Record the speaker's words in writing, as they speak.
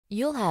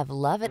You'll have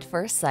love at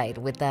first sight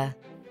with the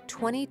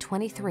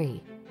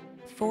 2023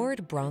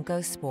 Ford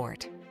Bronco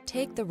Sport.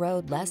 Take the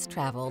road less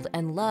traveled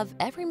and love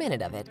every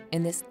minute of it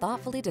in this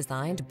thoughtfully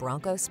designed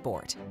Bronco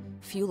Sport.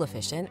 Fuel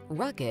efficient,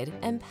 rugged,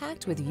 and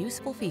packed with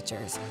useful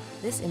features,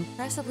 this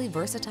impressively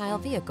versatile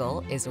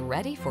vehicle is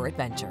ready for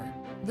adventure.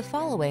 The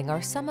following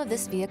are some of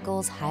this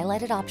vehicle's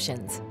highlighted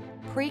options: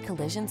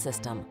 pre-collision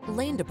system,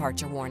 lane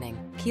departure warning,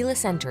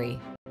 keyless entry,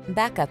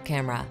 backup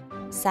camera,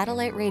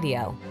 satellite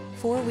radio,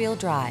 four-wheel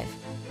drive,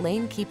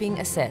 lane keeping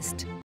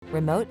assist,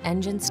 remote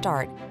engine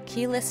start,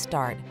 keyless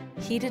start,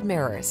 heated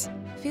mirrors.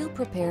 Feel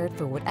prepared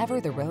for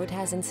whatever the road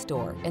has in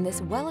store in this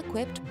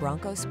well-equipped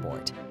Bronco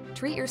Sport.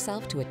 Treat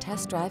yourself to a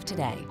test drive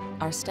today.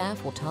 Our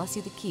staff will toss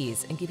you the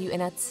keys and give you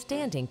an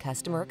outstanding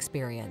customer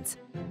experience.